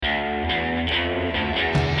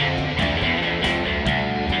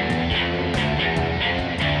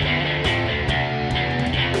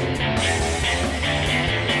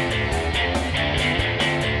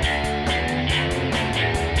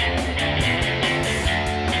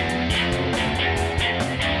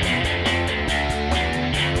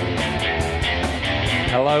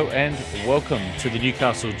Hello and welcome to the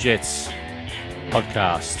Newcastle Jets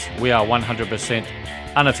podcast. We are 100%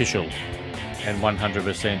 unofficial and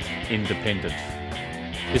 100% independent.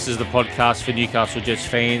 This is the podcast for Newcastle Jets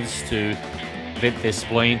fans to vent their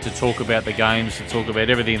spleen, to talk about the games, to talk about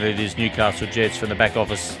everything that is Newcastle Jets, from the back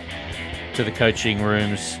office to the coaching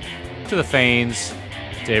rooms, to the fans,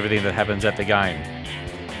 to everything that happens at the game.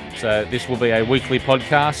 So this will be a weekly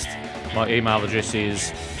podcast. My email address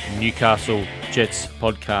is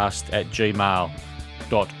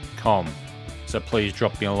newcastlejetspodcast@gmail.com. So please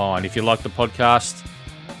drop me a line. If you like the podcast,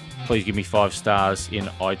 please give me 5 stars in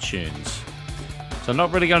iTunes. So I'm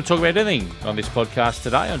not really going to talk about anything on this podcast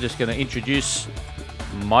today. I'm just going to introduce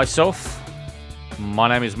myself. My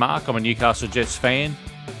name is Mark. I'm a Newcastle Jets fan.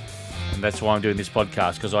 And that's why I'm doing this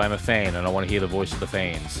podcast, because I am a fan and I want to hear the voice of the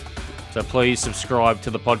fans. So please subscribe to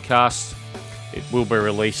the podcast. It will be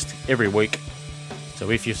released every week. So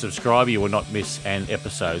if you subscribe, you will not miss an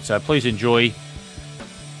episode. So please enjoy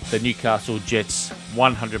the Newcastle Jets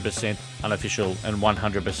 100% unofficial and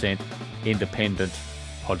 100% independent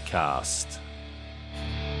podcast.